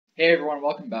Hey everyone,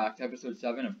 welcome back to episode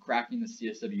 7 of Cracking the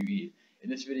CSWE. In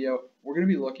this video, we're going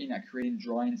to be looking at creating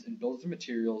drawings and bills of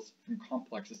materials from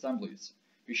complex assemblies.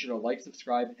 Be sure to like,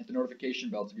 subscribe, and hit the notification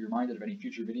bell to be reminded of any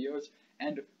future videos.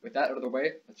 And with that out of the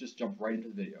way, let's just jump right into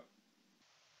the video.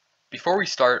 Before we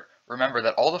start, remember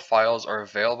that all the files are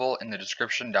available in the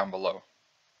description down below.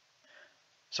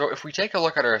 So if we take a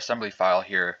look at our assembly file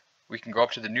here, we can go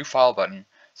up to the New File button,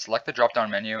 select the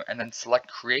drop-down menu, and then select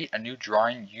Create a New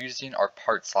Drawing using our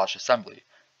part/assembly.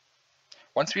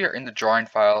 Once we are in the drawing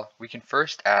file, we can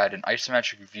first add an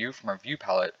isometric view from our view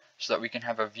palette so that we can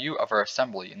have a view of our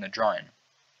assembly in the drawing.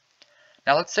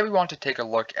 Now let's say we want to take a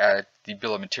look at the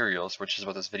bill of materials, which is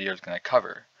what this video is going to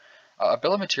cover. A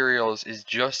bill of materials is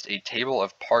just a table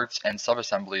of parts and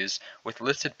subassemblies with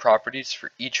listed properties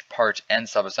for each part and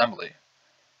subassembly.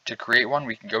 To create one,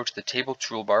 we can go to the table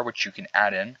toolbar, which you can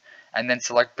add in, and then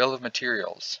select Bill of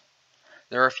Materials.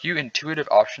 There are a few intuitive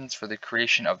options for the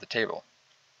creation of the table.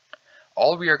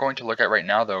 All we are going to look at right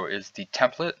now, though, is the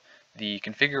template, the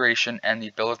configuration, and the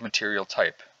bill of material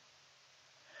type.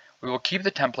 We will keep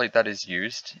the template that is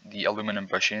used, the aluminum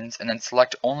bushings, and then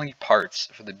select only parts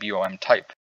for the BOM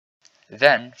type.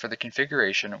 Then, for the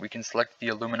configuration, we can select the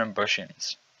aluminum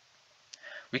bushings.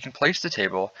 We can place the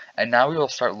table, and now we will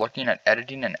start looking at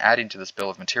editing and adding to this bill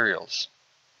of materials.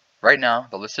 Right now,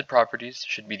 the listed properties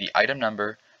should be the item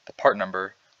number, the part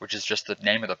number, which is just the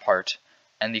name of the part,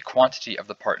 and the quantity of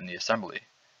the part in the assembly.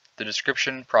 The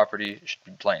description property should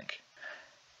be blank.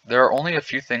 There are only a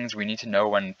few things we need to know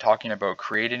when talking about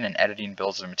creating and editing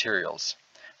bills of materials.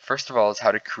 First of all is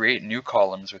how to create new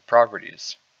columns with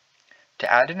properties.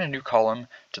 To add in a new column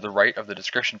to the right of the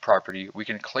description property, we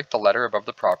can click the letter above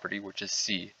the property, which is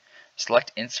C,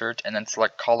 select Insert, and then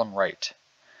select Column Right.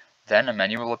 Then a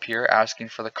menu will appear asking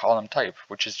for the column type,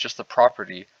 which is just the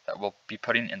property that we'll be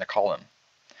putting in the column.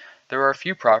 There are a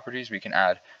few properties we can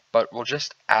add, but we'll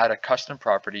just add a custom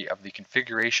property of the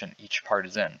configuration each part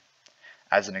is in.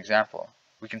 As an example,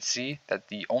 we can see that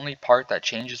the only part that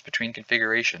changes between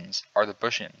configurations are the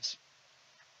bushings.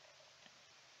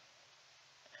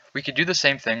 We could do the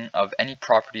same thing of any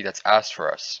property that's asked for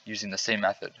us, using the same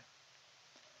method.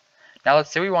 Now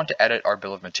let's say we want to edit our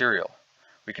bill of material.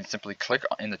 We can simply click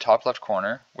in the top left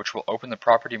corner, which will open the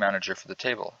property manager for the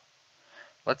table.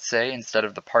 Let's say instead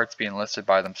of the parts being listed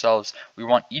by themselves, we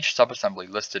want each subassembly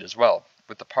listed as well,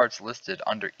 with the parts listed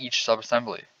under each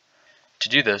subassembly. To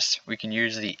do this, we can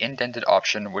use the indented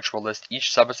option, which will list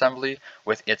each subassembly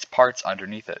with its parts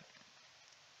underneath it.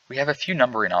 We have a few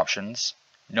numbering options.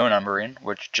 No numbering,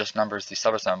 which just numbers the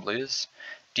subassemblies,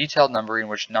 detailed numbering,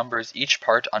 which numbers each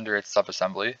part under its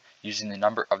subassembly, using the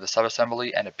number of the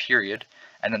subassembly and a period,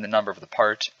 and then the number of the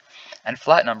part, and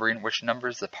flat numbering, which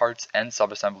numbers the parts and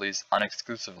subassemblies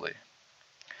unexclusively.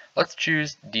 Let's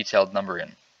choose detailed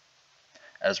numbering.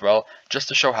 As well, just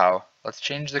to show how, let's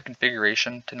change the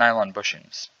configuration to nylon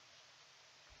bushings.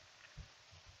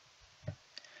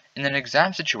 In an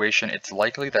exam situation, it's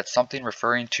likely that something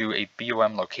referring to a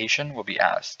BOM location will be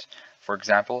asked. For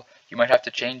example, you might have to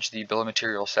change the bill of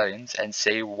material settings and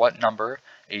say what number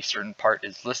a certain part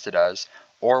is listed as,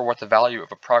 or what the value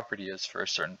of a property is for a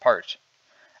certain part.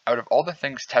 Out of all the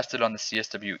things tested on the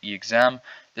CSWE exam,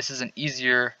 this is an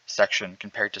easier section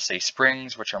compared to, say,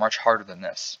 springs, which are much harder than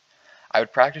this. I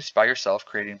would practice by yourself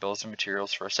creating bills of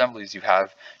materials for assemblies you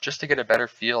have, just to get a better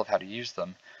feel of how to use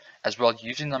them. As well,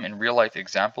 using them in real-life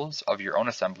examples of your own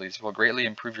assemblies will greatly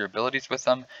improve your abilities with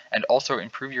them and also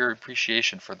improve your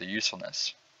appreciation for their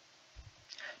usefulness.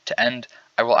 To end,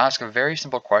 I will ask a very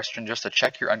simple question just to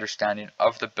check your understanding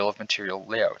of the bill of material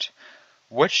layout.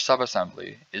 Which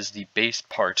subassembly is the base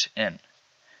part in?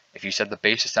 If you said the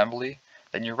base assembly,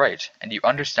 then you're right, and you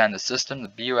understand the system the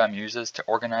BOM uses to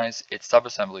organize its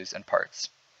subassemblies and parts.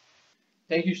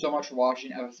 Thank you so much for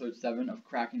watching episode 7 of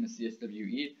Cracking the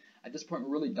CSWE. At this point, we're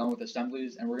really done with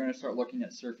assemblies, and we're going to start looking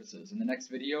at surfaces. In the next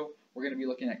video, we're going to be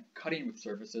looking at cutting with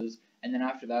surfaces, and then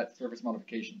after that, surface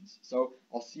modifications. So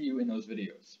I'll see you in those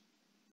videos.